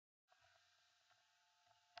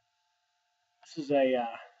This is a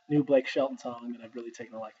new Blake Shelton song that I've really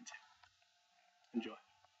taken a liking to. Enjoy.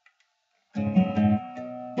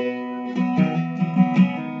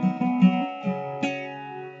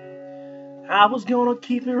 I was gonna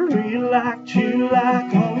keep it real like chill,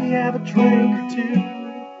 like only have a drink or two.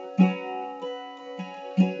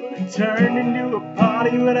 But it turned into a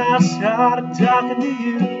party when I started talking to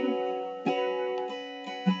you.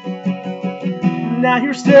 Now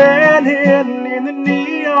you're standing in the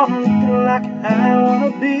neon, looking like I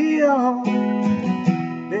wanna be on.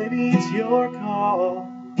 Baby, it's your call.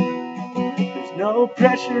 There's no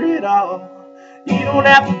pressure at all. You don't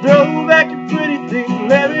have to throw back your pretty thing,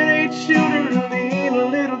 lemonade shooter, lean a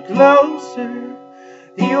little closer.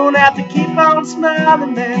 You don't have to keep on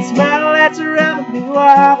smiling, that smile that's surrounding me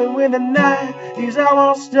while when the night is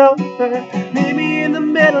almost over. Maybe in the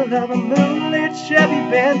middle of a moonlit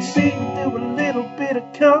Chevy Benz seat, do a little bit of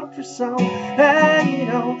country song. Hey, you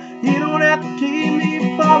don't have to keep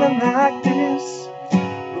me falling like this,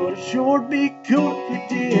 but it sure'd be cool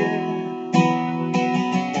if you did.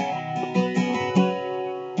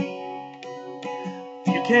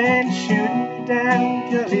 You can't shoot me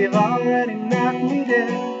down, 'cause you've already knocked me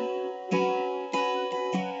down.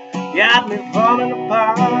 Got me falling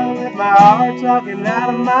apart with my heart talking out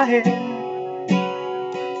of my head.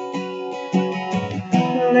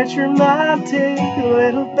 Let your mind take a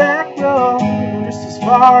little back road, just as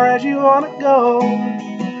far as you want to go.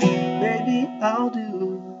 Baby, I'll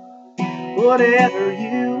do whatever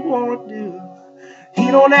you want to do.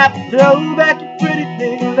 You don't have to throw back your pretty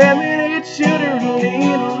thing, lemonade shooter,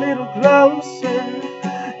 lean a little closer.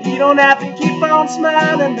 You don't have to keep on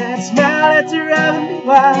smiling, that smile that's driving me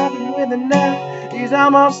wild. And when the night is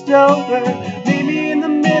almost over, meet me in the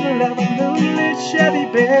middle of a moonlit Chevy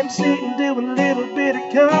Benz seat and do a little bit of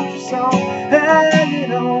country song. Hey, you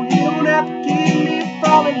don't have to keep me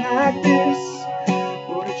falling like this,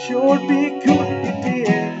 but it sure'd be cool if you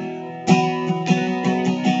did.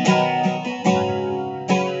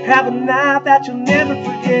 Have a night that you'll never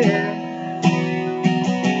forget.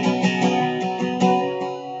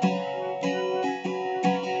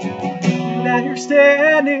 Now you're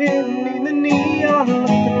standing in the neon,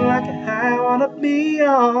 looking like a high I wanna be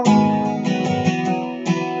on.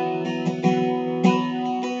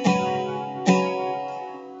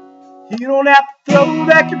 You don't have to throw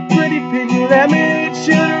back your pretty pink lemonade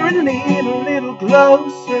shooter and lean a little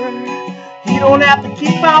closer. You don't have to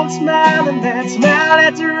keep on smiling, that smile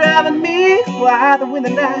that's driving me wild. When the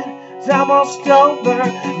night is almost over,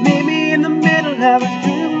 meet me in the middle of a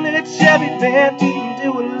moonlit Chevy Benz, you can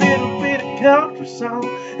do a little bit of country song.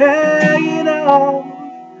 Hey,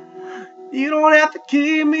 you don't have to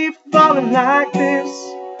keep me falling like this,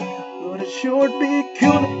 but it sure'd be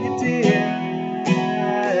cool if you did.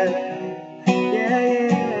 Yeah,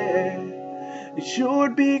 it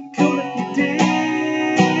sure'd be cool.